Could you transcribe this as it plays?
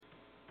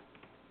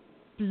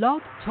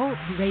Blog Talk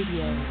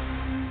Radio.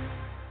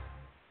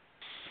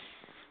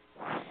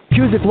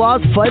 Kuzyk Law's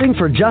Fighting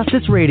for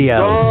Justice Radio.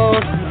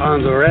 Don't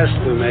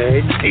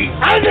underestimate the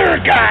other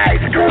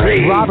guy's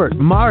greed. Robert,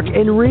 Mark,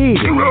 and Reed.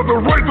 You have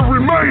the right to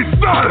remain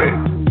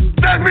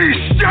silent. That means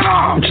shut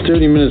up. It's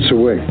 30 minutes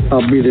away.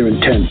 I'll be there in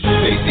 10.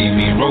 They see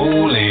me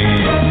rolling.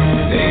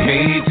 They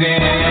hating,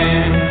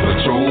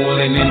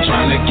 patrolling and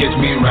trying to catch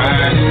me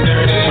riding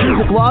dirty.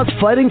 Kuzyk Law's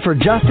Fighting for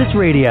Justice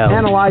Radio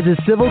analyzes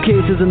civil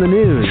cases in the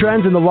news,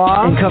 trends in the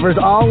law, and covers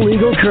all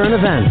legal current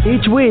events.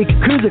 Each week,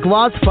 Kuzyk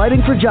Law's Fighting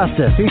for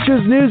Justice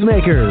features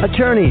newsmakers,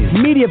 attorneys,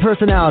 media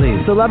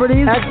personalities,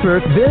 celebrities,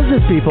 experts,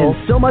 business people,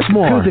 and so much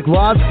more. Kuzyk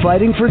Law's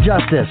Fighting for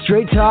Justice.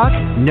 Straight talk,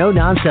 no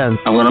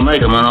nonsense. I'm going to make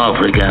him an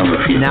offer again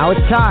with you. Now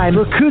it's time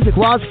for Kuzyk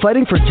Law's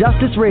Fighting for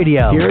Justice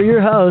Radio. Here are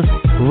your hosts,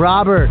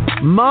 Robert,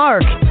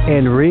 Mark,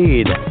 and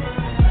Reed.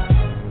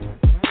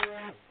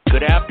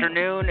 Good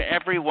afternoon,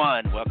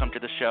 everyone. Welcome to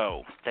the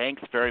show.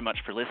 Thanks very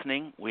much for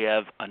listening. We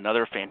have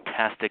another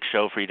fantastic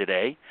show for you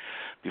today.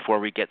 Before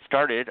we get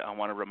started, I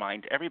want to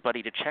remind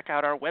everybody to check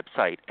out our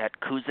website at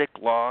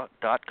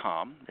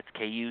kuzyklaw.com. That's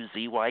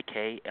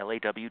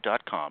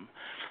KUZYKLAW.com.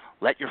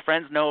 Let your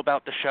friends know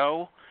about the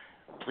show.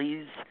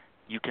 Please,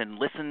 you can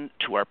listen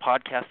to our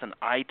podcast on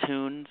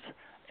iTunes,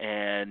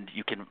 and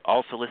you can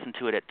also listen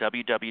to it at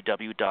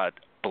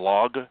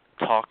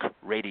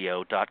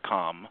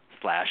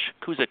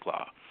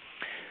www.blogtalkradio.com/KuzykLaw.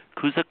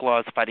 Kuzyk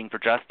Law's Fighting for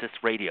Justice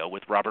Radio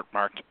with Robert,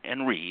 Mark,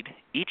 and Reed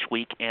each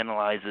week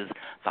analyzes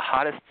the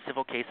hottest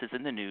civil cases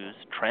in the news,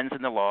 trends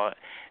in the law,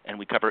 and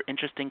we cover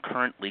interesting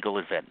current legal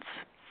events.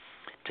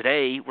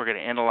 Today, we're going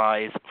to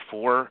analyze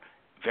 4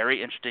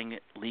 very interesting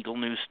legal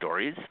news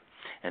stories,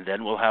 and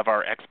then we'll have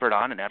our expert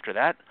on, and after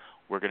that,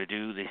 we're going to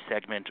do the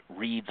segment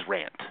Reed's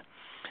Rant,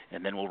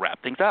 and then we'll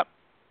wrap things up.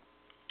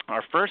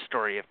 Our first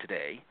story of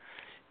today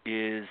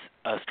is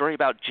a story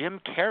about Jim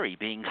Carrey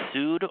being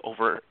sued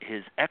over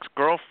his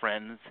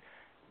ex-girlfriend's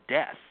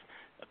death.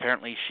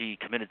 Apparently, she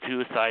committed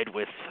suicide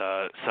with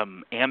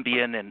some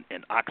Ambien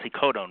and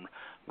oxycodone.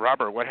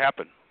 Robert, what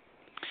happened?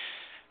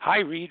 Hi,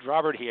 Reed.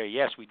 Robert here.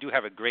 Yes, we do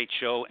have a great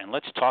show, and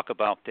let's talk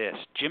about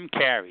this. Jim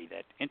Carrey,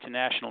 that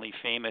internationally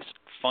famous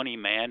funny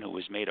man who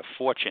has made a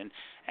fortune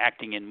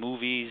acting in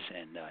movies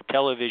and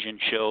television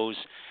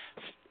shows,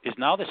 is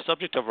now the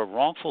subject of a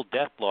wrongful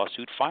death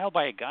lawsuit filed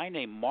by a guy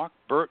named Mark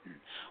Burton,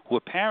 who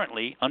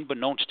apparently,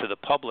 unbeknownst to the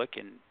public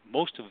and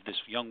most of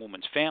this young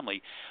woman's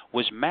family,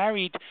 was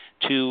married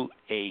to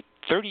a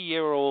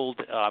 30-year-old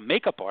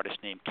makeup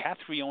artist named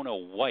Catriona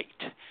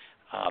White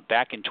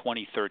back in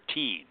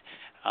 2013.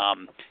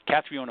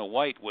 Catriona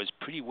White was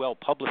pretty well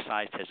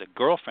publicized as a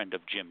girlfriend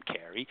of Jim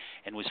Carrey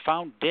and was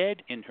found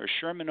dead in her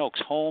Sherman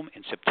Oaks home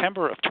in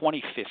September of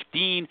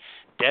 2015,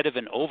 dead of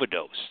an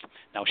overdose.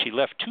 Now, she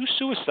left 2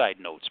 suicide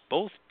notes,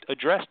 both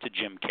addressed to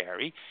Jim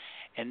Carrey,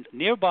 and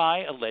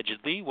nearby,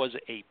 allegedly, was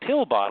a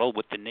pill bottle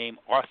with the name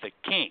Arthur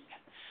King.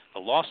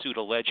 The lawsuit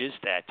alleges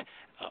that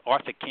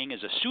Arthur King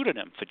is a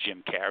pseudonym for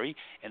Jim Carrey,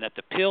 and that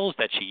the pills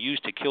that she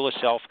used to kill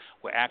herself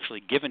were actually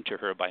given to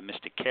her by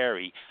Mr.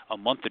 Carrey a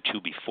month or 2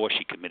 before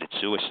she committed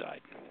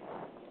suicide.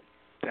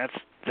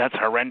 That's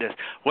horrendous.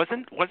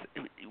 Wasn't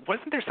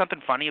there something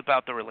funny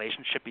about the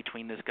relationship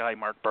between this guy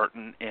Mark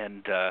Burton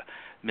and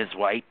Ms.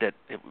 White, that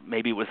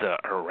maybe it was a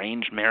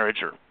arranged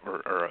marriage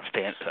or a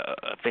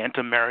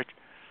phantom marriage?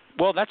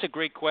 Well, that's a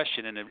great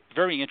question and a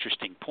very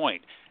interesting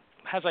point.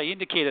 As I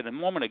indicated a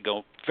moment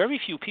ago, very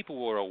few people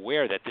were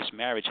aware that this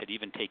marriage had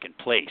even taken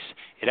place.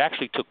 It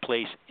actually took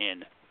place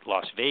in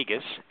Las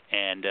Vegas,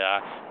 and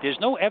there's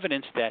no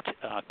evidence that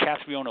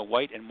Catriona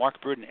White and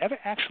Mark Burton ever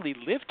actually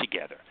lived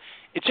together.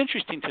 It's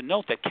interesting to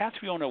note that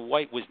Catriona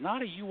White was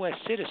not a U.S.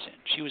 citizen.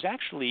 She was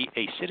actually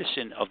a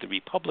citizen of the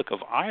Republic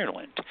of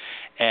Ireland,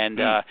 and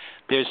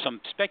there's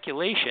some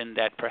speculation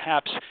that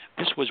perhaps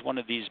this was one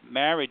of these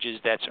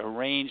marriages that's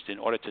arranged in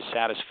order to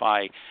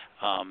satisfy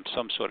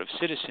some sort of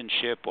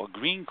citizenship or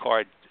green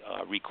card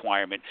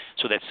requirement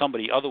so that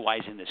somebody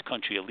otherwise in this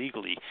country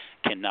illegally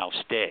can now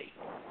stay.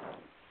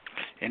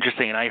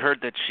 Interesting, and I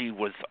heard that she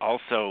was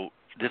also,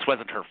 this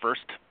wasn't her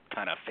first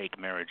kind of fake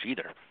marriage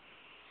either.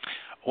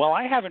 Well,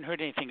 I haven't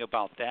heard anything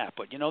about that,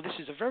 but, this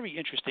is a very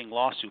interesting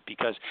lawsuit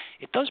because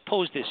it does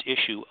pose this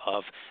issue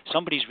of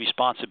somebody's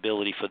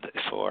responsibility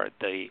for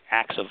the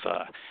acts of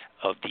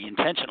the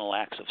intentional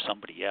acts of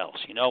somebody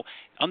else.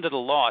 Under the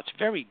law, it's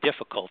very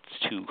difficult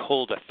to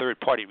hold a third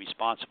party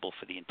responsible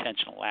for the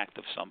intentional act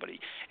of somebody.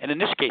 And in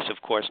this case,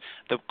 of course,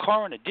 the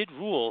coroner did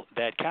rule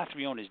that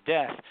Catriona's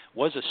death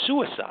was a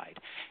suicide.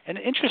 And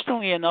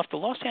interestingly enough, the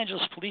Los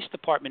Angeles Police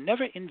Department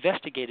never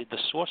investigated the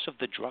source of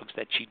the drugs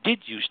that she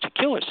did use to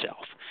kill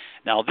herself.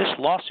 Now, this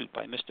lawsuit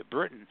by Mr.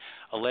 Burton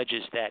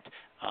alleges that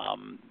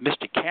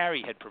Mr.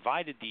 Carrey had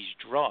provided these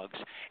drugs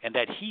and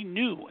that he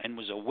knew and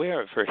was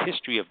aware of her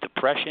history of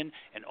depression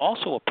and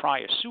also a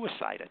prior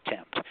suicide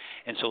attempt.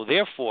 And so,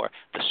 therefore,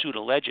 the suit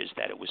alleges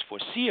that it was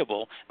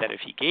foreseeable that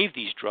if he gave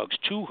these drugs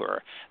to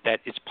her,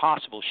 that it's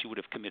possible she would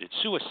have committed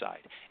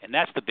suicide. And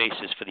that's the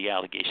basis for the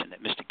allegation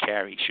that Mr.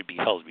 Carrey should be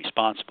held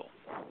responsible.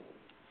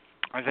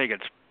 I think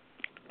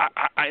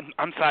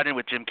I'm siding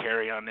with Jim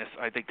Carrey on this.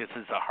 I think this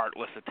is a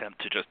heartless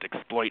attempt to just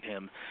exploit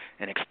him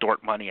and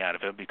extort money out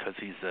of him because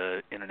he's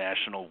an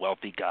international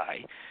wealthy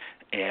guy.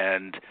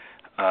 And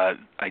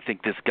I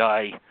think this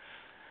guy,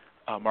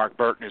 Mark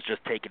Burton, is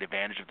just taking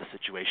advantage of the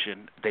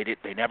situation.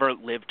 They never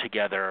lived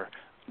together.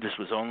 This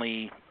was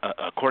only,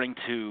 according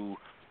to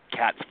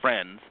Kat's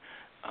friends,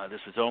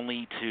 this was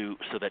only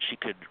so that she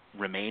could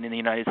remain in the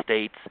United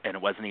States, and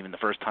it wasn't even the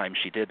first time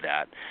she did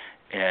that.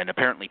 And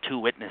apparently 2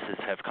 witnesses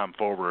have come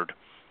forward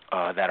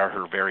that are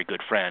her very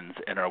good friends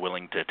and are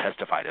willing to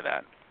testify to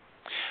that.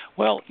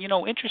 Well,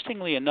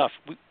 interestingly enough,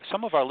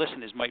 some of our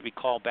listeners might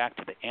recall back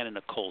to the Anna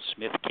Nicole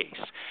Smith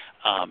case.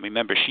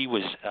 Remember, she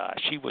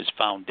was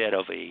found dead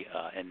of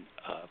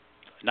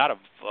not a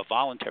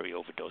voluntary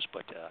overdose,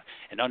 but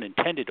an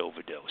unintended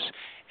overdose.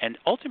 And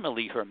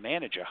ultimately, her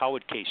manager,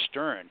 Howard K.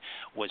 Stern,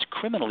 was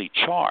criminally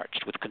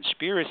charged with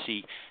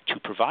conspiracy to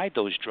provide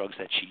those drugs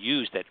that she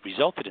used that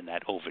resulted in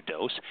that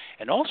overdose,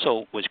 and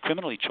also was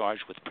criminally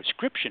charged with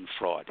prescription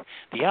fraud.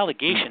 The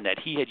allegation that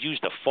he had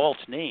used a false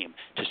name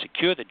to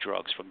secure the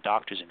drugs from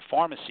doctors and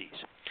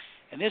pharmacies.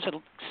 And there's a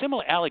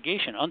similar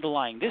allegation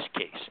underlying this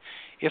case.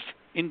 If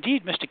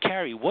indeed Mr.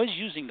 Carey was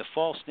using the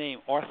false name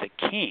Arthur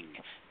King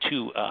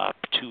to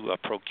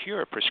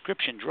procure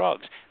prescription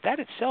drugs, that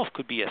itself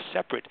could be a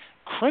separate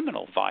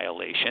criminal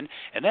violation,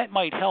 and that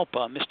might help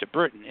Mr.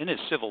 Burton in his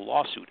civil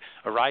lawsuit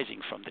arising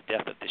from the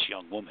death of this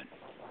young woman.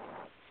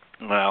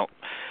 Well,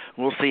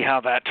 we'll see how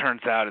that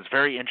turns out. It's a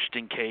very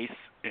interesting case,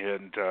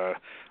 and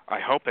I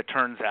hope it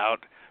turns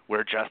out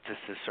where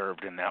justice is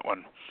served in that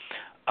one.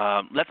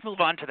 Let's move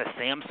on to the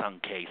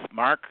Samsung case.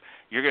 Mark,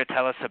 you're going to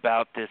tell us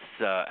about this,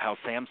 how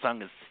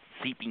Samsung is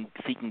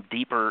seeking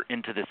deeper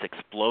into this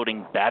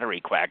exploding battery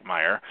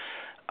quagmire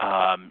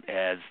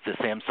as the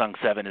Samsung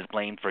 7 is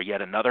blamed for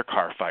yet another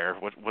car fire.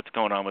 What's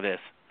going on with this?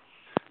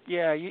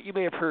 Yeah, you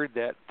may have heard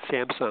that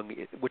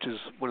Samsung, which is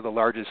one of the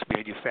largest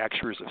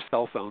manufacturers of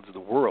cell phones in the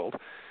world,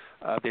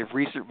 they've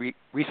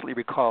recently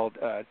recalled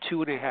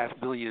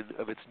 2.5 million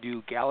of its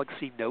new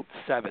Galaxy Note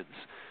 7s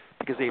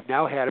because they've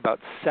now had about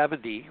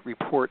 70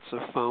 reports of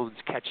phones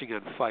catching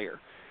on fire.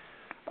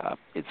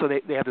 And so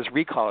they have this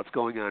recall that's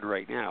going on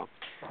right now.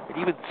 And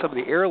even some of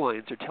the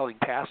airlines are telling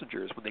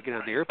passengers when they get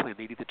on the airplane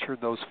they need to turn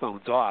those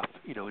phones off,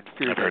 in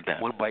fear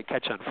that one might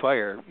catch on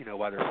fire,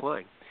 while they're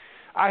flying.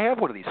 I have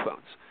one of these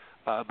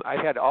phones.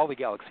 I've had all the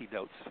Galaxy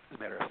Notes, as a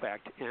matter of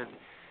fact, and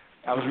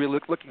I was really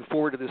looking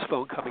forward to this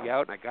phone coming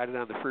out, and I got it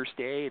on the first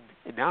day,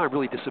 and now I'm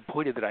really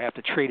disappointed that I have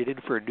to trade it in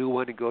for a new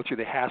one and go through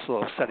the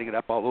hassle of setting it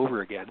up all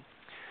over again.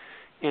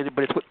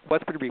 But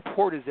what's been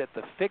reported is that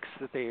the fix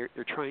that they're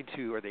trying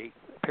to, or they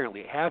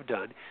apparently have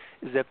done,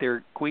 is that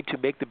they're going to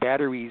make the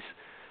batteries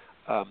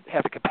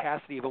have a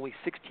capacity of only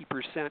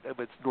 60% of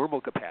its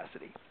normal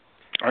capacity.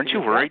 Aren't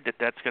you worried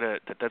that's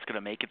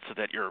gonna make it so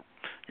that your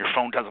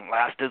phone doesn't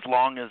last as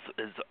long as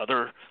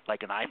other,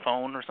 like an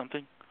iPhone or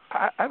something?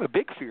 I have a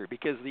big fear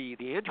because the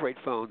Android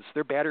phones,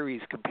 their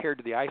batteries compared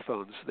to the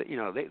iPhones,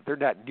 they're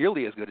not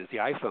nearly as good as the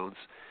iPhones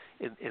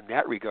in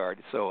that regard.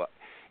 So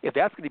if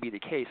that's going to be the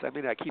case, I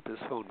may not keep this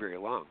phone very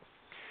long.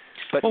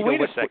 But well, wait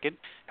a second.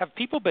 Have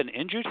people been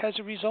injured as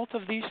a result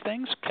of these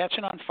things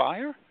catching on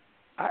fire?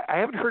 I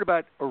haven't heard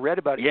about or read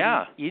about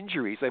any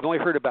injuries. I've only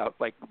heard about,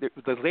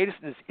 the latest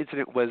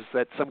incident was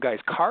that some guy's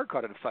car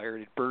caught on fire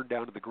and it burned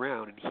down to the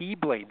ground, and he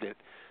blamed it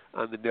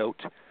on the Note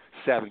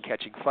 7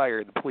 catching fire,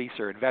 and the police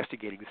are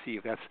investigating to see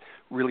if that's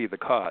really the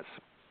cause.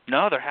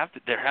 No, there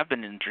have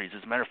been injuries.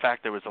 As a matter of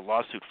fact, there was a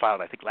lawsuit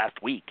filed, I think,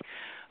 last week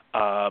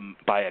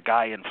by a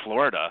guy in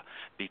Florida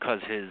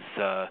because his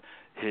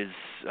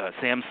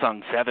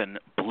Samsung 7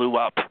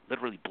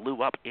 literally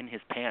blew up in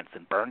his pants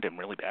and burned him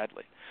really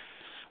badly.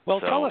 Well,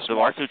 so tell us, the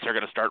lawsuits are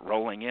going to start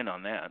rolling in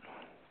on that.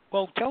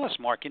 Well, tell us,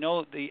 Mark,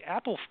 the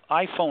Apple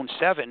iPhone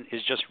 7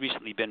 has just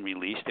recently been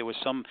released. There was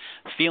some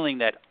feeling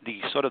that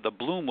the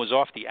bloom was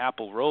off the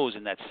Apple rose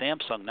and that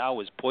Samsung now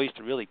is poised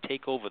to really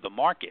take over the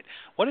market.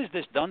 What has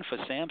this done for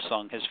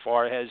Samsung as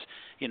far as,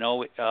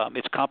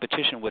 its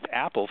competition with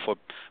Apple for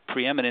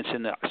preeminence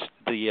in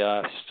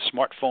the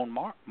smartphone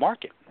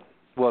market?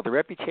 Well, the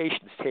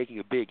reputation is taking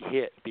a big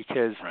hit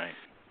because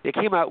they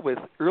came out with,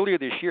 earlier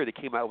this year, they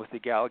came out with the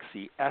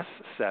Galaxy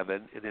S7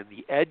 and then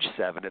the Edge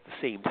 7 at the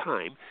same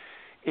time.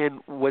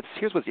 And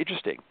here's what's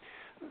interesting.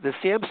 The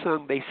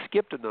Samsung, they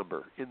skipped a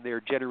number in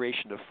their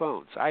generation of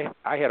phones. I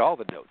had all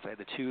the Notes. I had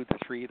the 2, the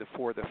 3, the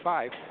 4, the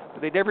 5,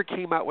 but they never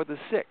came out with a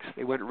 6.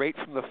 They went right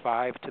from the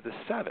 5 to the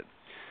 7.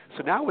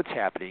 So now what's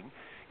happening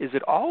is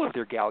that all of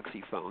their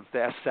Galaxy phones,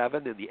 the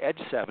S7 and the Edge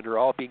 7, are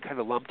all being kind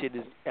of lumped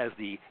in as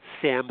the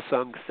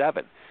Samsung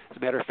 7. As a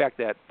matter of fact,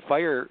 that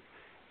fire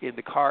in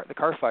the car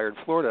fire in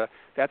Florida,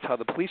 that's how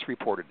the police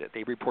reported it.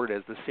 They reported it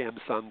as the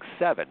Samsung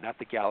 7, not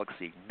the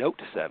Galaxy Note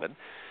 7.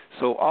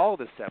 So all of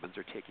the 7s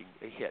are taking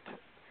a hit.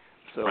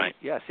 So,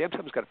 yeah,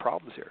 Samsung's got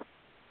problems here.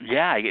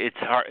 Yeah, it's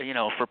hard,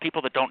 for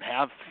people that don't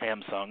have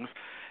Samsungs,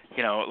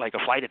 like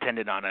a flight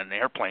attendant on an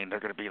airplane, they're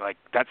going to be like,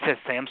 that says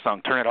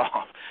Samsung, turn it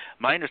off.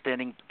 My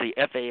understanding, the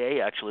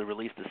FAA actually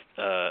released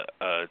a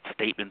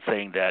statement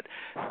saying that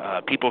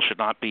people should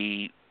not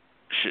be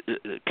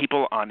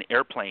people on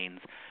airplanes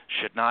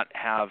should not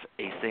have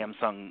a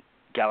Samsung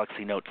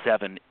Galaxy Note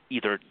 7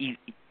 either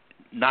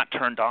not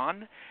turned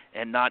on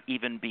and not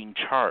even being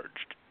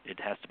charged. It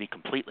has to be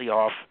completely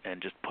off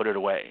and just put it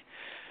away.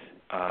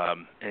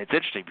 And it's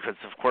interesting because,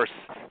 of course,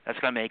 that's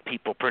going to make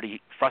people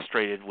pretty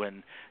frustrated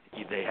when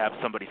they have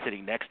somebody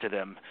sitting next to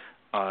them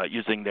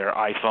using their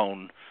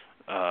iPhone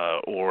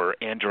or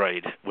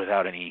Android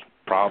without any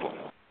problem.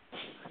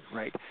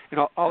 Right. And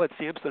all that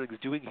Samsung is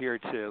doing here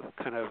to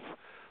kind of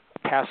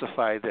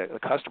pacify the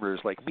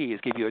customers like me is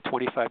give you a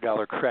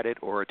 $25 credit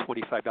or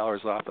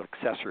 $25 off of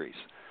accessories.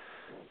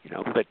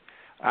 But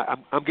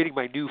I'm getting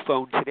my new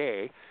phone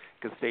today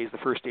because today's the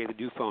first day the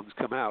new phones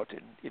come out,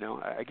 and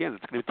again,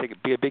 it's going to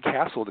be a big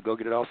hassle to go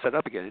get it all set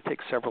up again. It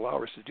takes several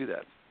hours to do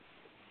that.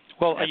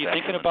 Well, are you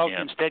thinking about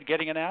instead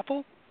getting an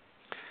Apple?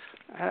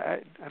 I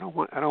don't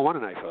want an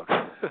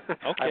iPhone.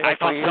 Okay,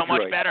 iPhone's so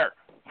much better.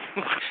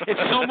 It's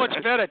so much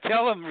better.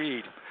 Tell them,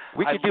 Reed.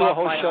 We could do a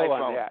whole show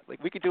on that.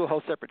 We could do a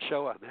whole separate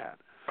show on that.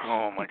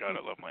 Oh my God,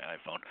 I love my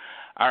iPhone.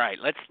 All right,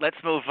 let's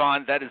move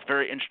on. That is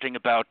very interesting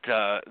about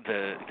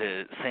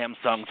the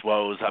Samsung's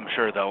woes. I'm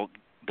sure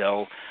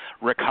they'll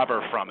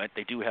recover from it.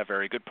 They do have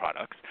very good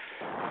products.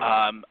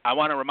 I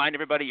want to remind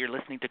everybody you're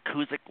listening to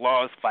Kuzyk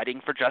Law's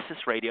Fighting for Justice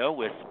Radio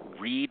with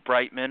Reed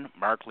Brightman,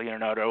 Mark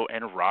Leonardo,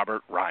 and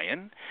Robert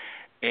Ryan.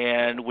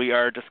 And we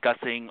are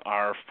discussing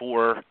our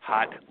 4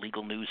 hot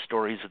legal news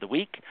stories of the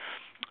week.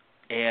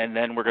 And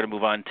then we're going to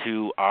move on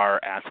to our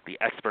Ask the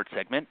Expert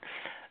segment.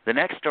 The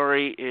next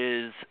story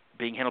is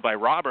being handled by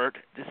Robert.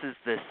 This is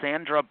the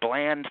Sandra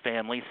Bland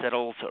family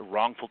settles a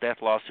wrongful death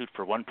lawsuit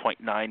for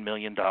 $1.9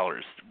 million.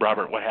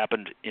 Robert, what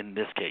happened in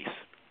this case?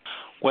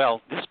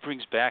 Well, this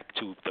brings back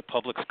to the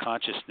public's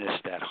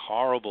consciousness that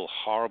horrible,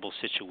 horrible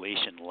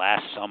situation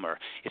last summer.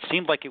 It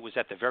seemed like it was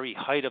at the very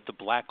height of the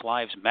Black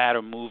Lives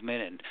Matter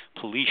movement and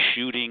police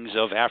shootings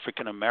of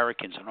African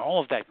Americans and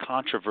all of that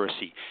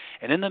controversy.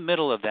 And in the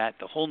middle of that,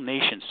 the whole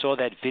nation saw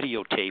that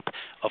videotape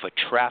of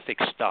a traffic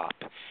stop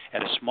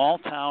at a small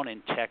town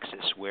in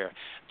Texas where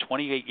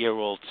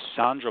 28-year-old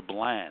Sandra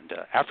Bland,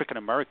 an African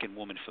American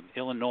woman from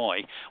Illinois,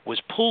 was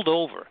pulled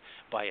over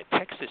by a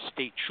Texas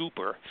state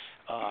trooper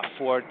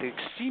for the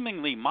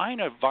seemingly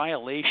minor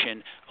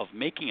violation of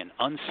making an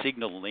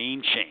unsignaled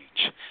lane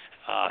change,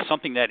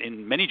 something that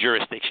in many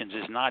jurisdictions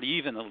is not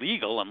even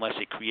illegal unless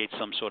it creates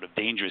some sort of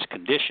dangerous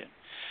condition.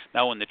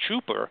 Now, when the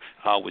trooper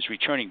was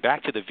returning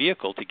back to the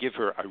vehicle to give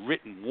her a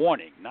written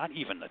warning, not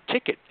even a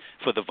ticket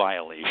for the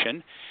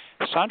violation,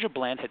 Sandra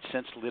Bland had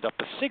since lit up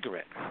a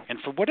cigarette. And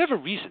for whatever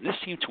reason, this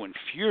seemed to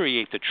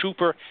infuriate the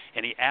trooper,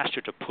 and he asked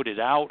her to put it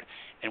out.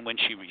 And when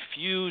she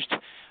refused,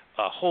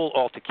 a whole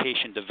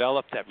altercation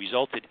developed that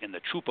resulted in the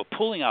trooper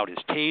pulling out his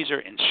taser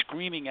and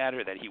screaming at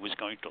her that he was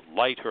going to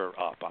light her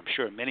up. I'm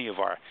sure many of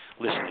our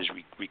listeners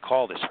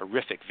recall this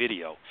horrific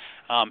video.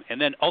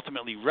 And then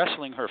ultimately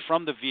wrestling her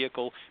from the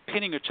vehicle,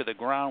 pinning her to the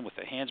ground with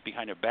her hands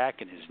behind her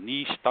back and his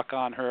knee stuck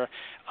on her,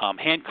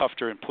 handcuffed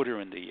her and put her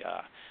in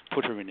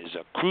his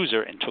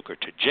cruiser and took her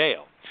to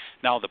jail.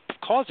 Now, the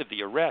cause of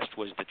the arrest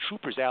was the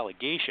trooper's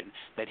allegation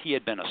that he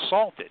had been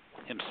assaulted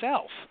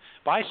himself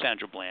by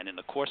Sandra Bland in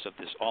the course of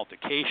this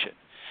altercation.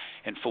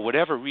 And for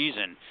whatever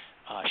reason,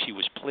 she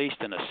was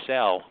placed in a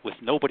cell with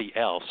nobody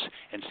else.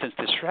 And since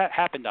this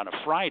happened on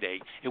a Friday,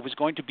 it was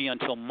going to be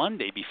until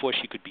Monday before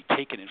she could be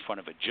taken in front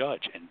of a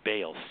judge and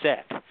bail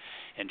set.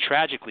 And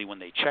tragically, when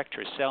they checked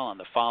her cell on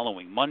the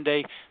following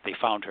Monday, they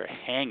found her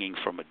hanging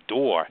from a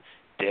door,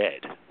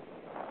 dead.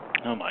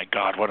 Oh my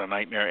God, what a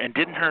nightmare! And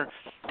didn't her?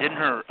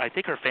 I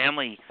think her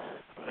family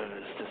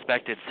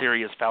suspected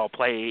serious foul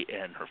play,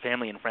 and her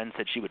family and friends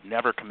said she would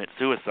never commit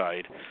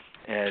suicide,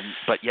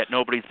 but yet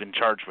nobody's been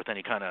charged with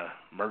any kind of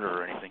murder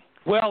or anything.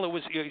 Well,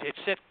 it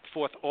set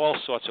forth all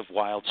sorts of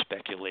wild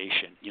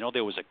speculation.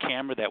 There was a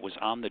camera that was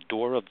on the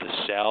door of the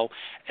cell,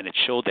 and it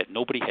showed that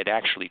nobody had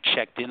actually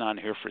checked in on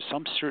her for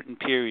some certain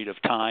period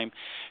of time.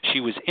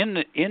 She was in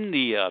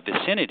the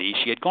vicinity.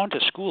 She had gone to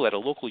school at a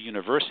local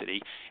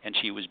university, and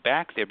she was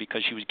back there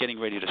because she was getting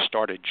ready to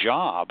start a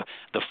job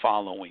the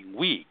following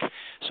week.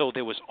 So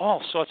there was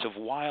all sorts of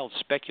wild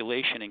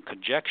speculation and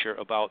conjecture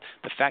about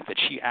the fact that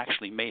she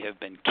actually may have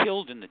been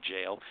killed in the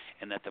jail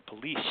and that the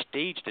police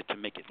staged it to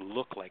make it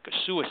look like a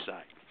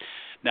suicide.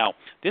 Now,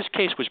 this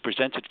case was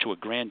presented to a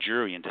grand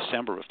jury in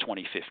December of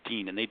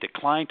 2015, and they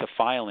declined to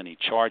file any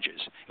charges.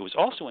 It was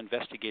also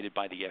investigated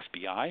by the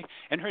FBI,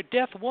 and her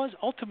death was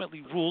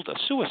ultimately ruled a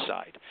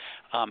suicide.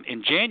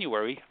 In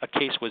January, a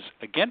case was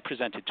again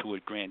presented to a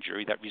grand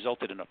jury that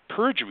resulted in a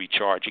perjury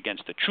charge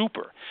against the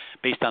trooper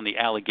based on the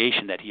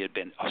allegation that he had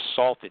been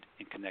assaulted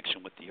in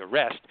connection with the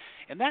arrest,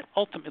 and that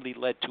ultimately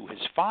led to his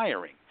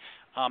firing.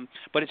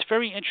 But it's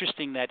very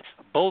interesting that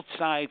both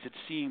sides, it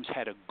seems,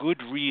 had a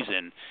good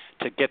reason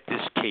to get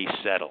this case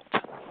settled.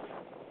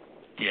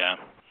 Yeah,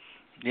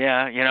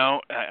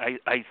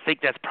 I think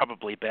that's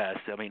probably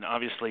best. I mean,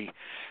 obviously,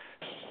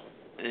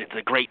 it's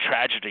a great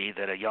tragedy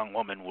that a young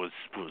woman was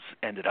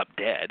ended up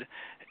dead,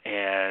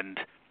 and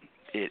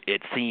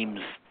it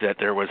seems that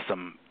there was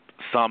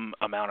some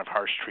amount of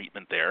harsh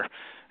treatment there,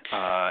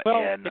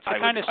 And it's the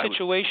kind of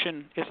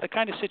situation. It's the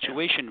kind of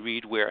situation,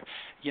 Reed, where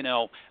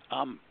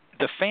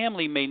the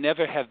family may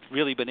never have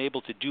really been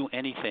able to do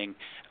anything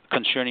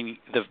concerning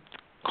the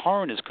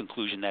coroner's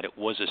conclusion that it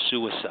was a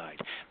suicide.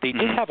 They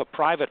did have a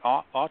private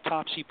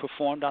autopsy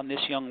performed on this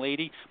young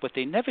lady, but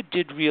they never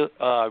did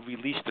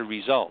release the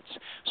results.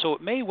 So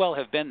it may well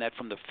have been that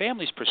from the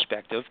family's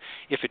perspective,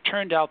 if it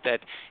turned out that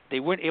they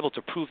weren't able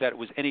to prove that it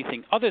was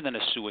anything other than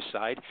a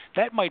suicide,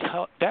 that might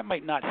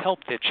not help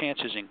their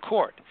chances in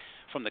court.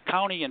 From the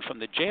county and from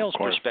the jail's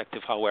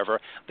perspective, however,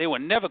 they were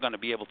never going to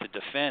be able to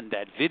defend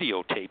that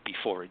videotape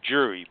before a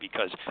jury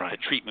because the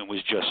treatment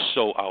was just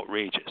so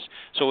outrageous.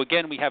 So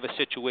again, we have a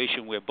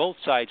situation where both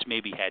sides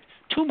maybe had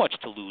too much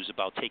to lose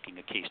about taking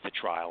a case to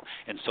trial,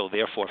 and so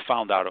therefore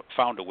found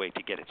a way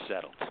to get it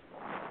settled.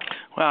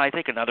 Well, I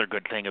think another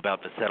good thing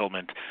about the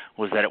settlement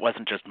was that it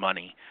wasn't just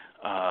money.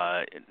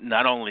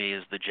 Not only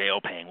is the jail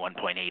paying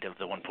 1.8 of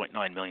the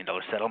 $1.9 million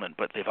settlement,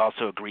 but they've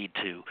also agreed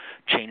to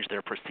change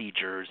their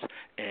procedures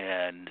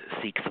and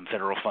seek some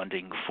federal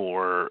funding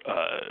for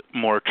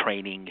more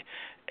training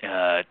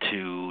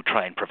to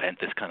try and prevent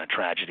this kind of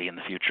tragedy in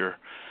the future.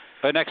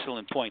 An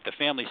excellent point. The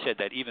family said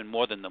that even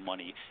more than the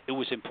money, it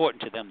was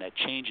important to them that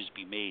changes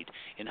be made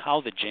in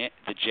how the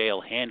jail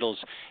handles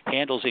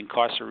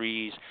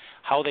incarcerees,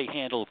 how they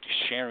handle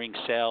sharing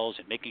cells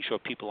and making sure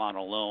people aren't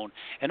alone,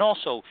 and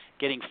also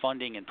getting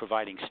funding and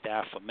providing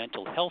staff for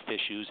mental health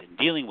issues and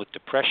dealing with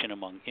depression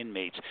among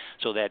inmates,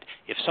 so that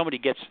if somebody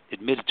gets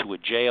admitted to a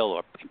jail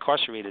or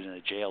incarcerated in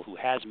a jail who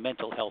has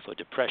mental health or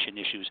depression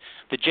issues,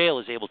 the jail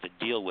is able to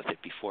deal with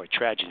it before a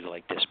tragedy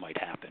like this might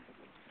happen.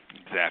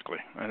 Exactly.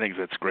 I think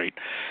that's great.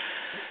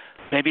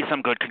 Maybe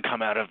some good can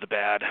come out of the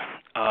bad.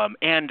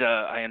 And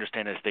I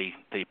understand if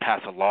they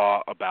pass a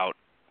law about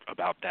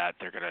that,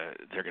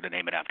 they're gonna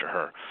name it after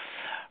her.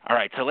 All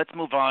right, so let's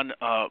move on.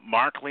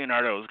 Mark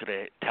Leonardo is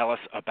going to tell us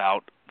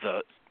about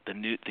the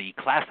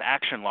class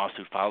action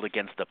lawsuit filed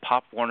against the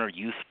Pop Warner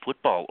Youth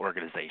Football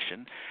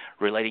Organization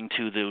relating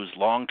to those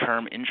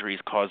long-term injuries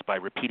caused by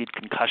repeated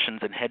concussions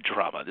and head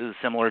trauma. This is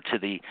similar to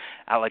the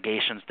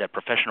allegations that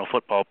professional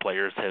football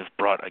players have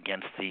brought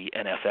against the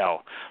NFL.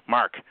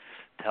 Mark,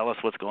 tell us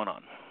what's going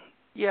on.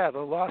 Yeah, the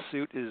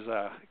lawsuit is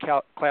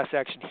class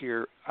action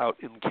here out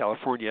in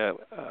California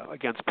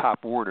against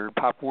Pop Warner.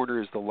 Pop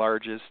Warner is the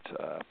largest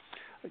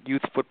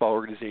youth football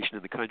organization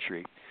in the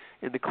country.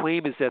 And the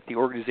claim is that the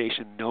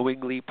organization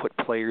knowingly put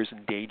players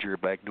in danger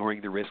by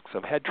ignoring the risks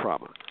of head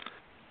trauma.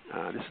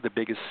 This is the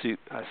biggest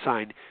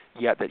sign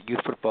yet that youth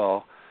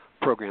football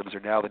programs are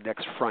now the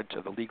next front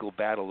of the legal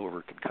battle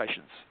over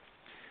concussions.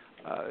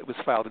 It was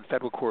filed in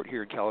federal court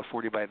here in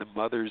California by the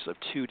mothers of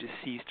two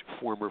deceased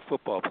former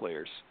football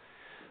players.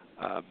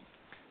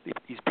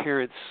 These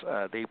parents,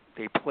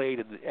 they played,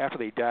 and after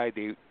they died,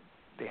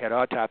 they had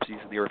autopsies,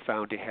 and they were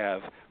found to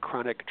have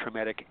chronic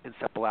traumatic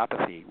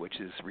encephalopathy, which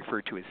is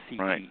referred to as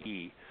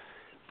CTE.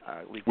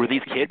 Right. Were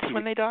these kids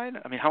when they died?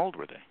 I mean, how old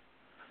were they?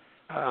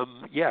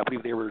 Yeah, I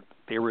believe they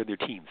were in their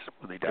teens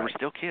when they died. They were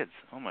still kids.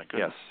 Oh my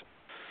goodness.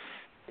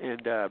 Yes.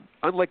 And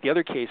unlike the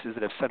other cases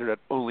that have centered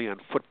only on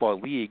football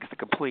leagues, the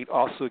complaint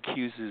also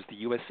accuses the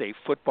USA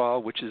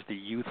Football, which is the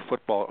youth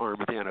football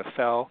arm of the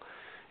NFL,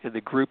 and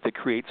the group that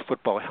creates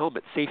football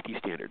helmet safety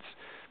standards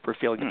for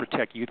failing to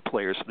protect youth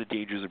players from the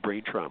dangers of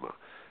brain trauma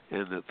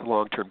and the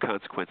long-term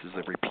consequences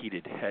of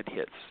repeated head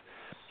hits.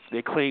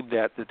 They claim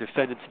that the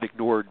defendants have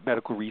ignored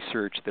medical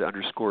research that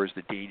underscores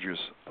the dangers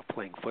of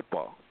playing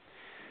football.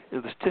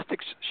 And the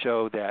statistics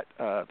show that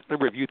the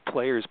number of youth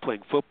players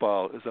playing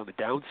football is on the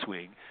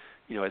downswing,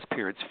 as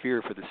parents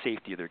fear for the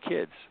safety of their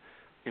kids.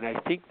 And I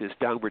think this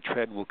downward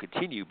trend will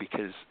continue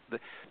because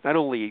not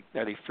only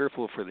are they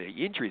fearful for the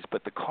injuries,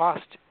 but the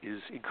cost is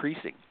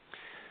increasing.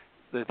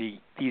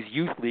 These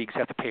youth leagues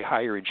have to pay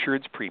higher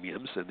insurance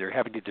premiums, and they're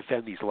having to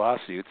defend these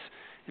lawsuits,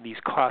 and these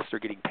costs are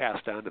getting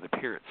passed on to the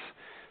parents.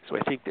 So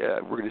I think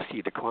we're going to see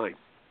a decline.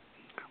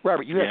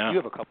 Robert, you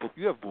have a couple.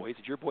 You have boys.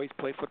 Did your boys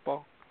play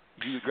football?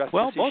 Did you address this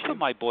both issue? of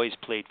my boys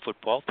played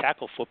football,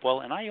 tackle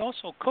football, and I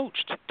also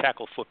coached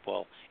tackle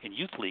football in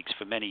youth leagues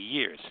for many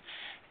years.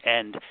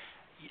 And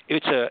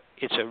it's a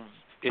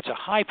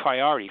high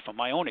priority from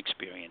my own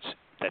experience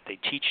that they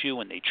teach you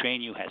and they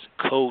train you as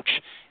a coach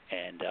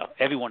and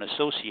everyone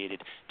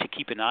associated to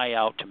keep an eye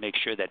out to make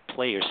sure that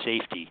player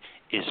safety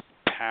is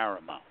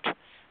paramount.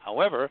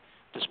 However,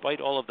 despite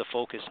all of the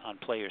focus on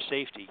player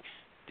safety,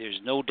 there's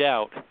no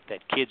doubt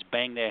that kids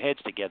bang their heads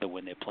together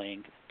when they're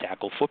playing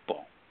tackle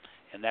football.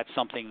 And that's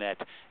something that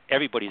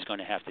everybody's going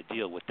to have to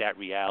deal with, that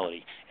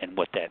reality and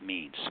what that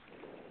means.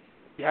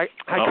 Yeah,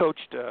 I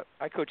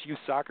coached youth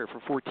soccer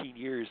for 14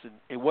 years, and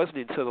it wasn't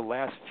until the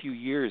last few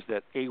years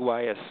that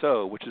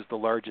AYSO, which is the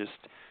largest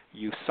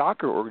youth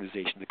soccer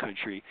organization in the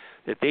country,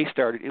 that they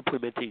started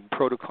implementing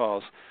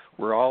protocols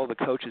where all the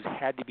coaches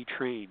had to be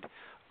trained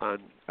on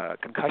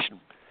concussion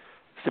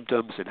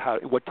symptoms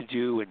and what to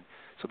do, and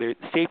so their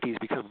safety has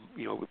become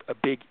a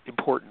big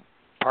important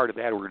part of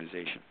that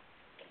organization.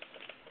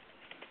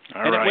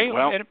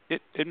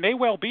 It may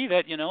well be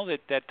that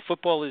that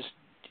football is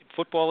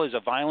a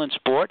violent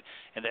sport,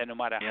 and that no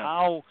matter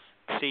how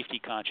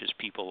safety-conscious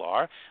people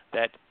are,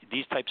 that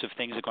these types of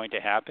things are going to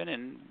happen,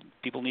 and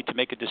people need to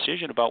make a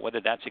decision about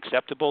whether that's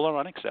acceptable or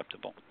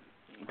unacceptable.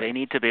 They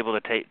need to be able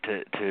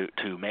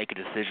to make a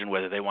decision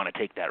whether they want to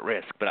take that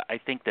risk. But I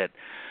think that,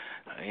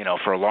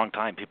 for a long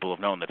time people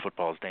have known that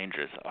football is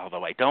dangerous,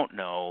 although I don't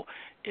know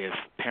if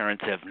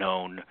parents have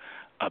known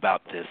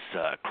about this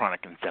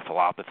chronic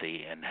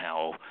encephalopathy and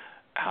how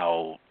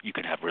you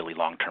can have really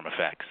long-term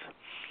effects.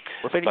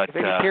 Well,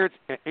 if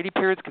any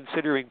parents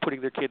considering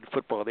putting their kid in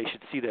football, they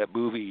should see that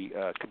movie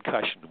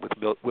Concussion with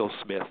Will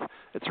Smith.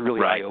 It's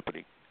really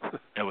eye-opening.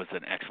 It was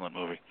an excellent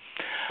movie.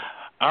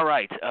 All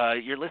right,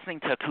 you're listening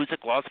to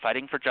Kuzyk Law's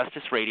Fighting for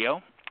Justice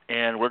Radio,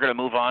 and we're going to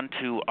move on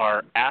to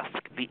our Ask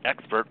the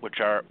Expert,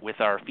 with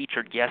our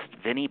featured guest,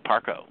 Vinnie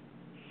Parco.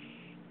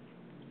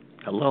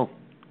 Hello.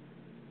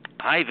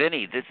 Hi,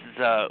 Vinnie. This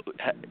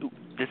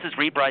is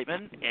Reed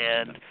Brightman,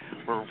 and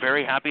we're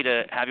very happy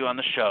to have you on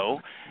the show.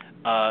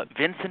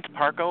 Vincent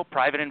Parco,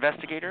 private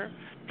investigator,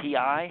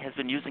 PI, has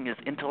been using his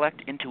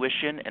intellect,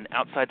 intuition, and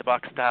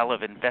outside-the-box style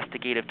of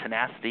investigative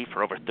tenacity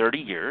for over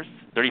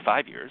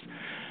 35 years.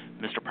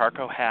 Mr.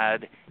 Parco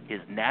had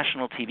his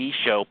national TV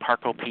show,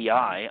 Parco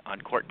PI,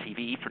 on Court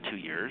TV for 2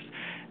 years,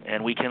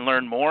 and we can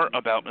learn more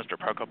about Mr.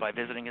 Parco by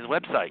visiting his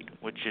website,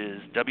 which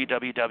is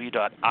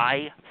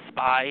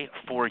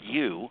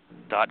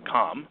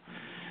www.ispyforyou.com.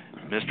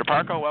 Mr.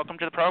 Parco, welcome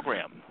to the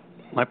program.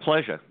 My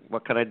pleasure.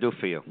 What can I do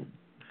for you?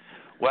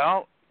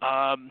 Well,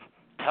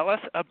 tell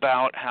us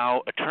about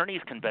how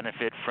attorneys can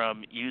benefit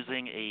from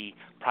using a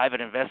private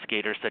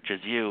investigator such as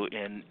you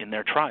in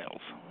their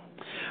trials.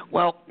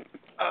 Well,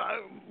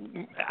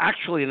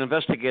 actually, an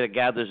investigator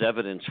gathers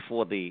evidence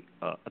for the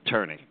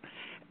attorney.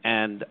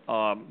 And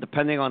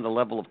depending on the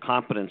level of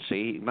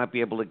competency, he might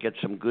be able to get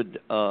some good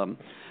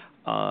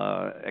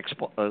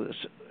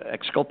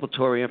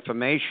exculpatory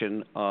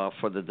information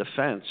for the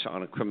defense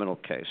on a criminal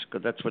case,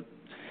 because that's what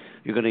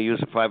you're going to use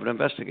a private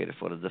investigator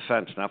for, the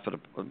defense, not for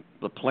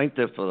the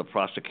plaintiff or the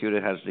prosecutor.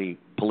 Has the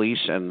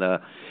police, and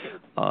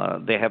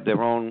they have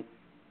their own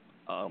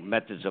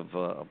methods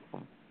of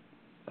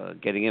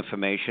getting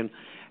information,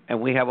 and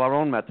we have our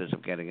own methods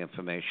of getting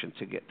information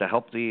to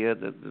help the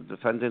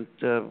defendant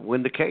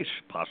win the case.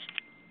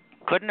 Possibly.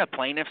 Couldn't a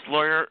plaintiff's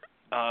lawyer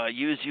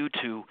use you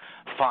to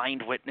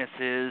find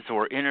witnesses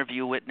or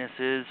interview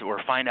witnesses or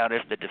find out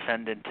if the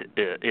defendant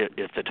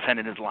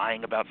is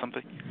lying about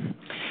something?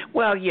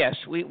 Well, yes,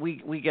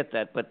 we get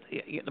that, but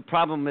the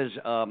problem is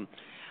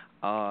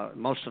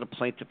most of the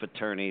plaintiff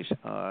attorneys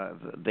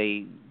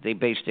they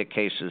base their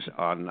cases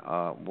on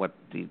what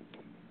the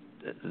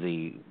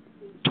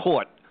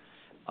tort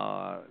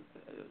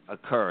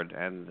occurred,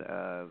 and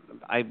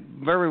I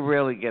very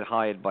rarely get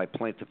hired by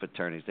plaintiff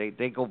attorneys.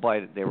 They go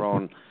by their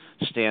own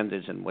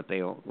standards and what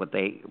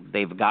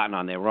they've gotten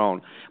on their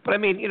own. But I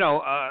mean,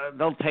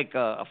 they'll take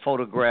a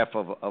photograph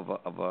of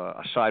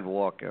a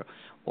sidewalk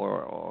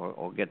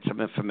or get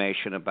some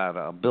information about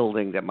a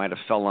building that might have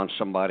fell on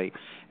somebody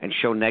and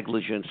show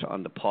negligence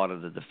on the part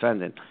of the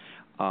defendant.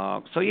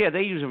 So yeah,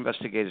 they use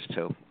investigators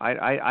too.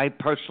 I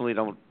personally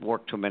don't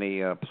work too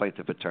many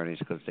plaintiff attorneys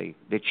because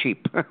they're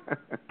cheap.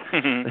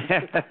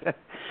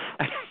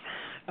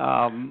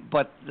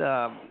 But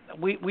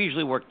we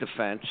usually work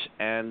defense,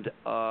 and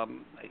a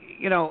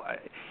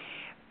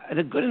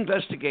good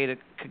investigator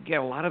could get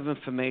a lot of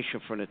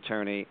information for an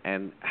attorney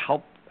and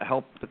help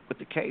with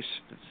the case.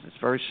 It's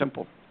very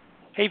simple.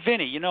 Hey,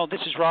 Vinnie,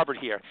 this is Robert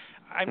here.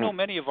 I know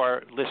many of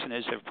our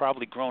listeners have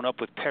probably grown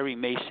up with Perry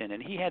Mason,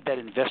 and he had that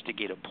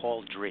investigator,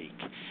 Paul Drake.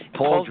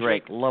 Paul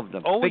Drake, loved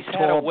him. Always big,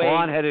 had tall, a way.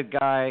 blonde-headed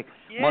guy,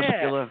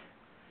 muscular.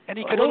 And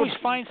he could always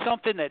find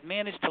something that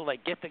managed to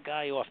get the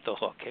guy off the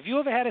hook. Have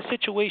you ever had a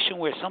situation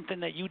where something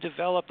that you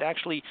developed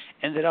actually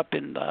ended up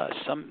in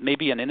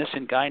maybe an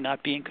innocent guy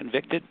not being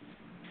convicted?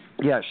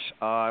 Yes.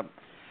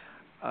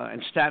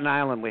 In Staten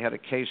Island, we had a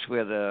case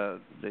where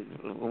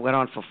went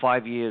on for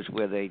 5 years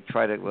where they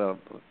tried to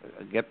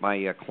get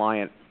my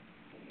client,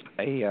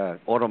 a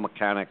auto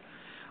mechanic,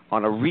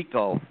 on a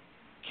RICO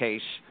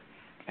case.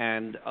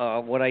 And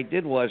what I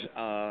did was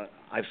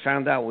I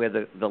found out where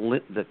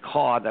the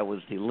car that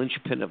was the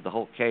linchpin of the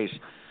whole case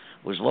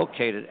was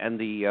located, and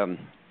the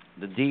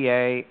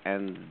DA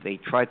and they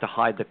tried to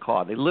hide the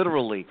car. They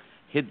literally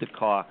hid the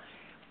car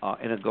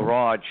in a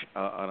garage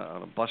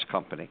on a bus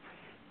company,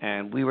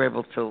 and we were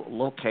able to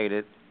locate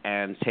it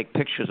and take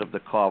pictures of the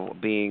car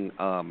being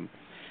it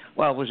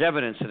was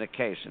evidence in the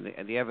case, and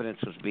the evidence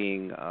was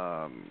being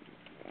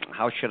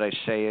how should I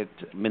say it,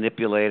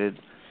 manipulated.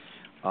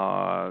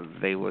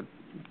 They were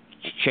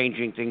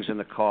changing things in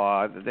the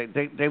car.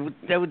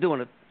 They were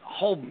doing a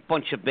whole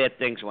bunch of bad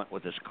things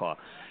with this car,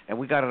 and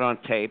we got it on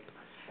tape.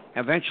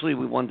 Eventually,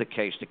 we won the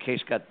case. The case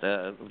got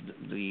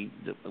we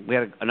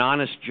had an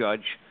honest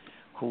judge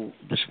who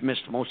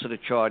dismissed most of the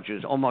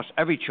charges, almost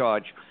every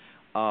charge,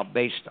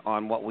 based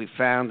on what we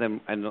found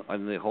and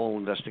the whole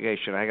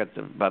investigation. I got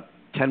about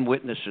 10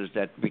 witnesses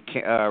that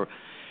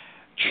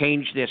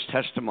changed their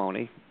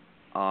testimony.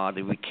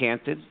 They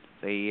recanted.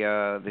 They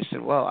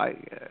said, well,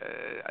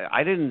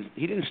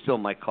 he didn't steal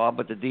my car,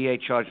 but the DA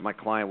charged my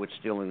client with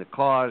stealing the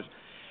cars.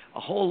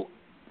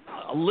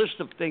 a list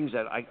of things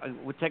that I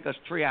would take us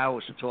 3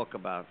 hours to talk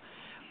about.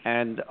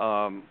 And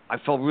I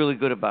felt really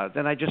good about it.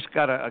 Then I just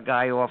got a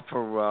guy off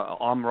for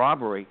armed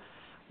robbery,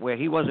 where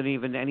he wasn't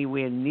even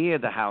anywhere near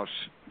the house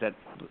that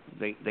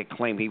they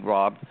claim he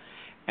robbed.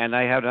 And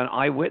I had an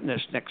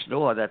eyewitness next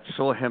door that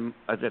saw him,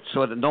 that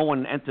saw that no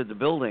one entered the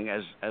building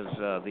as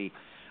the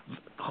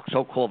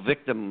so-called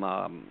victim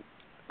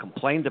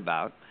complained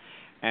about.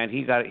 And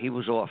he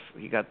was off.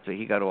 He got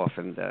off,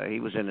 and he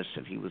was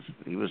innocent. He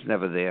was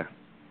never there.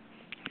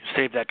 You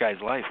saved that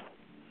guy's life.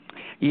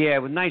 Yeah,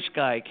 a nice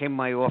guy. He came to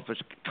my office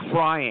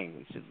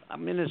crying. He said,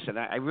 "I'm innocent."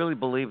 I really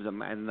believed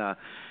him, and I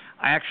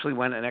actually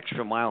went an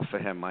extra mile for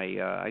him.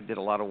 I did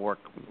a lot of work,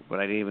 but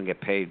I didn't even get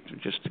paid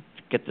just to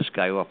get this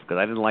guy off because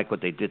I didn't like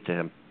what they did to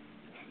him.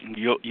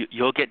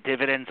 You'll get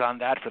dividends on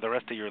that for the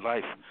rest of your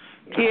life.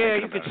 Yeah,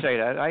 you could say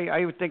that.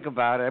 I would think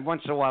about it.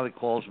 Once in a while he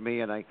calls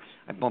me, and I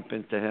bump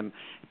into him.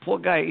 Poor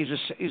guy.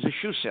 He's a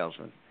shoe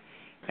salesman.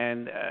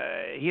 And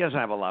he doesn't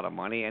have a lot of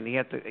money, and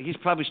he's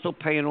probably still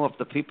paying off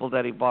the people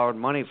that he borrowed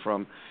money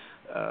from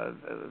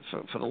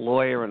for the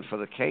lawyer and for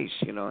the case.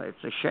 You know,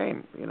 it's a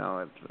shame. You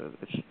know,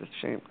 it's a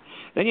shame.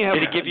 Then you have.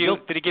 Did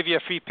he give you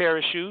a free pair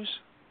of shoes?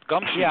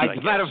 Gum shoes. Yeah, as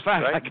a matter of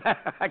fact, right?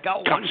 I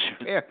got one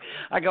pair.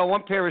 I got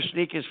one pair of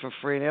sneakers for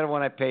free, and the other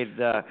one I paid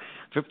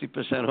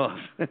 50% off.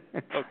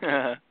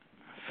 Okay.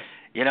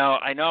 You know,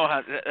 I know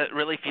how it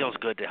really feels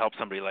good to help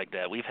somebody like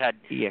that. We've had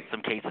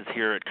some cases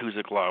here at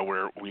Kuzyk Law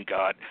where we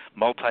got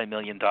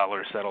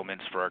multi-million-dollar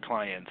settlements for our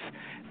clients,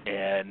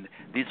 and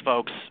these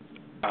folks,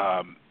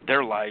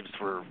 their lives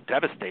were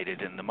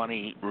devastated, and the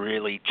money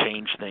really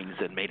changed things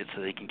and made it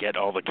so they can get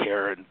all the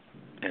care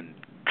and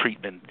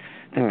treatment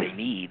that they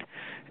need,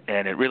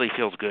 and it really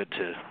feels good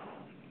to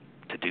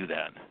do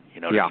that, you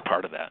know, to be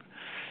part of that.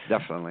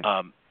 Definitely.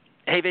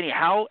 Hey, Vinny,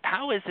 how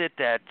is it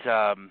that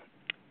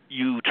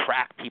you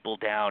track people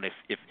down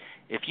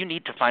if you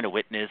need to find a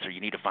witness or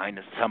you need to find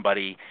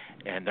somebody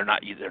and they're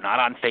not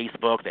on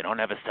Facebook, they don't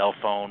have a cell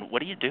phone?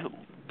 What do you do?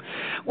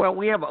 Well,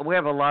 we have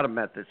a lot of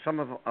methods.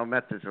 Some of our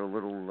methods are a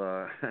little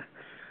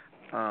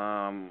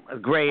a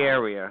gray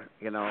area.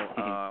 You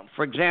know,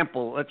 for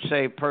example, let's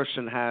say a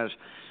person has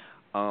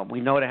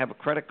we know they have a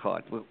credit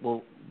card.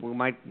 We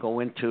might go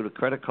into the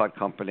credit card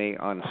company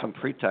on some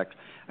pretext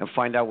and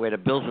find out where the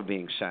bills are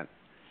being sent.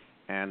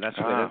 And that's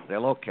where they're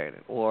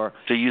located. Or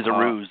to use a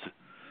ruse.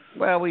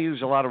 Well, we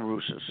use a lot of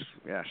ruses.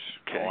 Yes,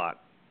 a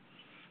lot.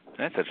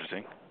 That's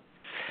interesting.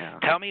 Yeah.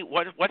 Tell me,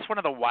 what's one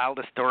of the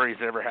wildest stories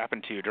that ever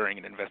happened to you during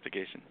an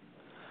investigation?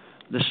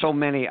 There's so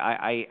many.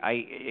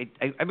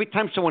 Every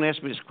time someone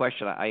asks me this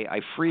question, I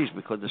freeze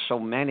because there's so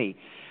many.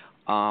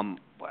 The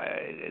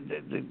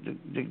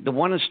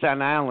one in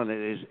Staten Island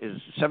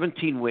is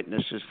 17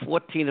 witnesses.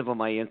 14 of them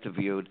I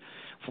interviewed.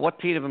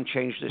 14 of them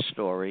changed their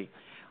story.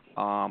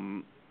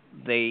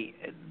 They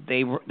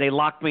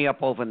locked me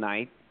up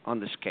overnight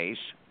on this case.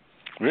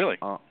 Really?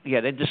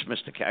 Yeah, they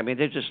dismissed the case. I mean,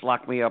 they just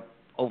locked me up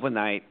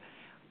overnight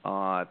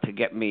to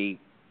get me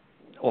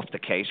off the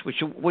case,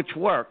 which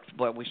worked,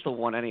 but we still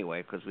won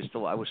anyway because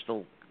I was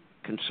still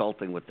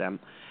consulting with them.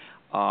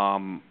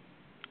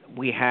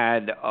 We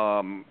had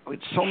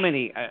so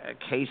many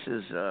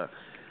cases.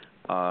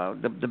 One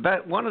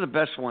of the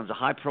best ones, the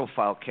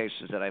high-profile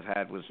cases that I've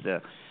had was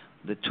the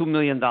 $2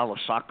 million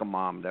soccer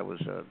mom that was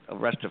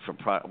arrested for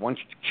one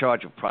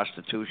charge of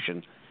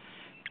prostitution,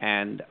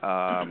 and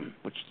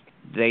which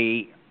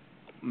they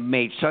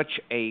made such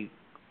a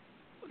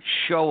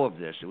show of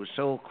this. It was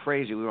so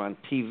crazy. We were on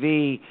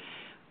TV.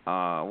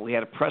 We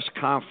had a press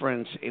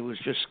conference. It was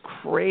just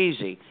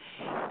crazy,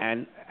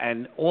 and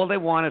all they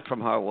wanted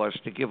from her was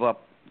to give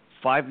up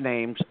 5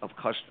 names of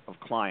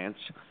clients,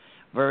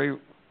 very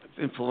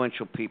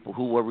influential people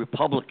who were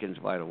Republicans,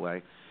 by the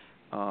way.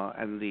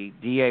 And the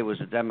DA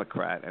was a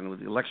Democrat, and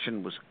the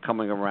election was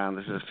coming around.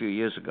 This is a few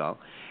years ago,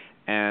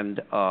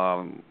 and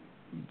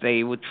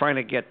they were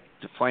trying to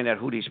find out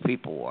who these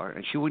people were,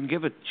 and she wouldn't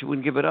give it. She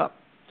wouldn't give it up,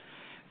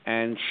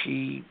 and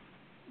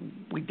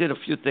we did a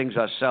few things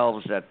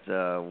ourselves that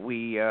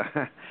we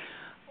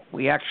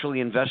actually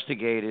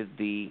investigated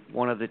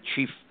one of the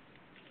chief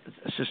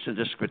assistant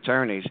district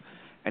attorneys,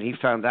 and he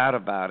found out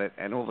about it,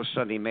 and all of a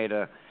sudden he made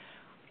a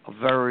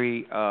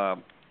very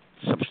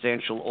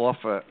substantial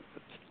offer.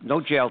 No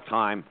jail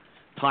time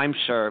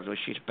served.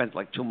 She spent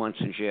like 2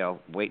 months in jail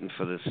waiting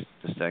for this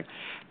thing,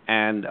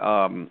 and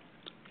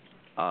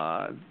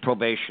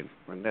probation.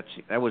 And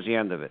that was the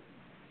end of it.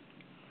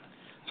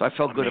 So I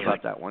felt good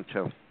about that one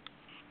too.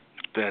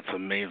 That's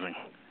amazing.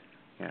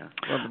 Yeah.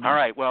 All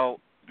right. Well,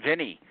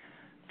 Vinnie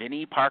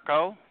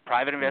Parco,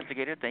 private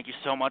investigator. Thank you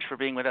so much for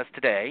being with us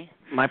today.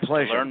 My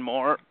pleasure. To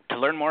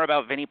learn more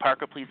about Vinnie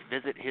Parco, please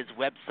visit his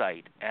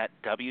website at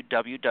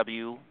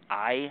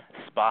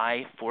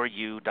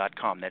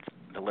www.ispy4you.com. That's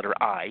the letter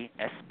I,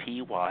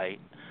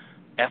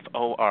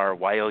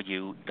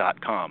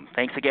 SPYFORYOU.com.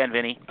 Thanks again,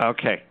 Vinnie.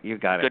 Okay, you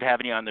got it. Good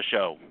having you on the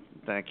show.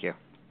 Thank you.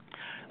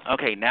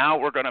 Okay, now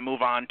we're going to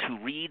move on to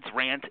Reed's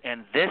rant,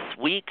 and this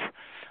week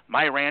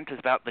my rant is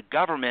about the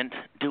government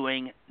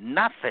doing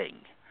nothing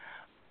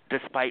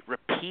despite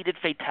repeated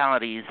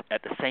fatalities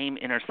at the same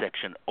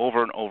intersection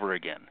over and over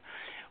again.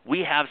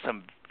 We have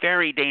some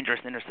very dangerous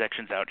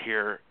intersections out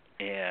here,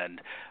 and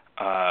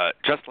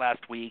just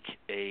last week,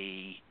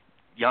 a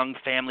young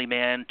family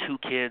man, 2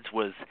 kids,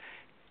 was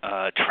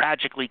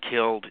tragically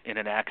killed in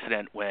an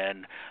accident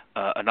when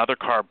another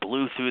car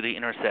blew through the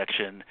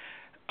intersection,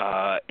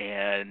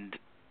 and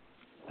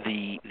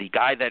the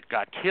guy that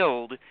got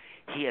killed,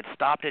 he had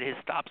stopped at his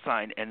stop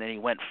sign, and then he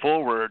went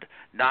forward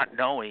not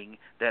knowing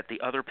that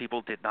the other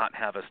people did not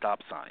have a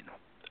stop sign,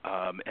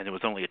 and it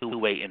was only a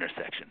 2-way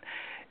intersection.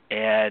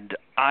 And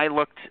I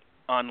looked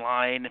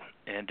online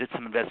and did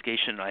some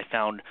investigation, and I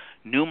found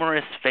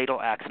numerous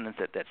fatal accidents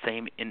at that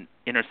same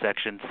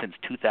intersection since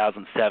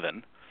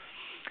 2007.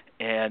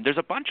 And there's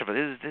a bunch of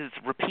it. This is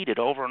repeated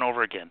over and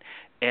over again.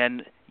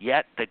 And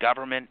yet the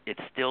government,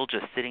 it's still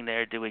just sitting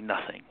there doing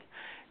nothing.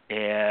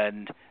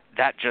 And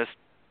that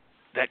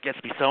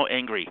gets me so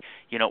angry.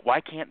 You know,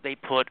 why can't they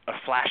put a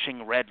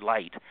flashing red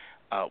light?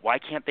 Why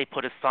can't they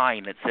put a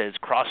sign that says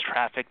cross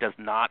traffic does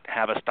not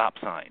have a stop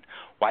sign?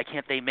 Why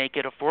can't they make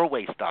it a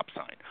 4-way stop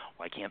sign?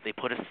 Why can't they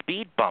put a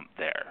speed bump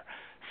there?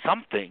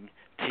 Something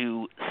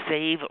to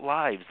save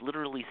lives,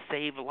 literally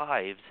save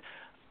lives.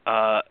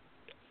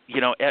 You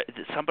know,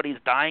 somebody's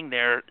dying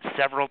there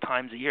several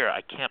times a year.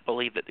 I can't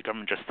believe that the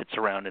government just sits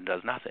around and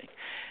does nothing.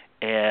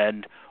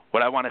 And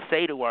what I want to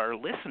say to our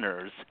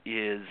listeners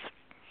is,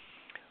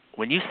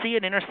 when you see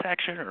an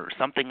intersection or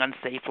something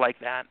unsafe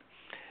like that,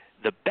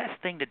 the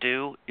best thing to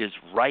do is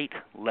write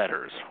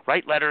letters.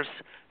 Write letters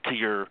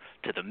to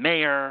the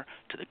mayor,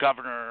 to the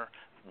governor,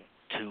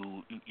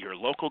 to your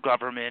local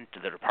government, to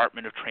the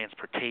Department of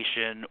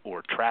Transportation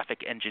or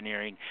Traffic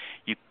Engineering.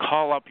 You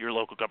call up your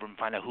local government,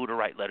 find out who to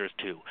write letters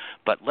to.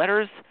 But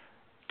letters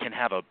can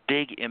have a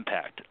big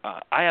impact.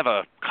 I have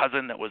a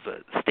cousin that was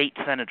a state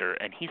senator,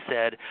 and he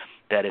said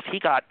that if he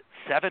got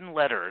 7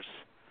 letters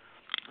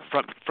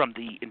from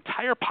the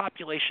entire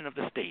population of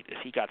the state, if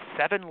he got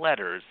 7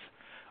 letters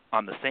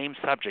on the same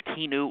subject,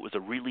 he knew it was a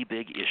really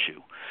big issue.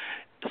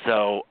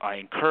 So I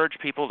encourage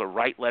people to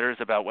write letters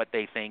about what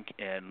they think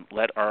and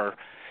let our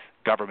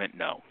government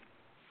know.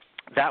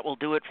 That will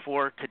do it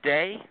for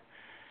today,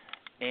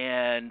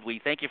 and we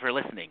thank you for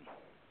listening.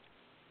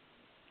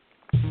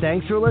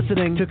 Thanks for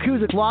listening to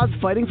Kuzyk Law's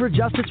Fighting for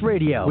Justice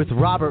Radio with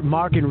Robert,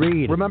 Mark, and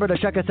Reed. Remember to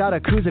check us out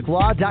at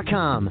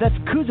KuzykLaw.com. That's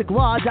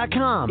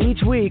KuzykLaw.com.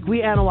 Each week,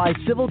 we analyze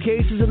civil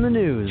cases in the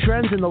news,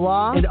 trends in the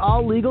law, and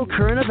all legal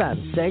current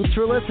events. Thanks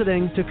for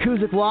listening to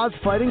Kuzyk Law's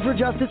Fighting for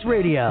Justice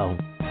Radio.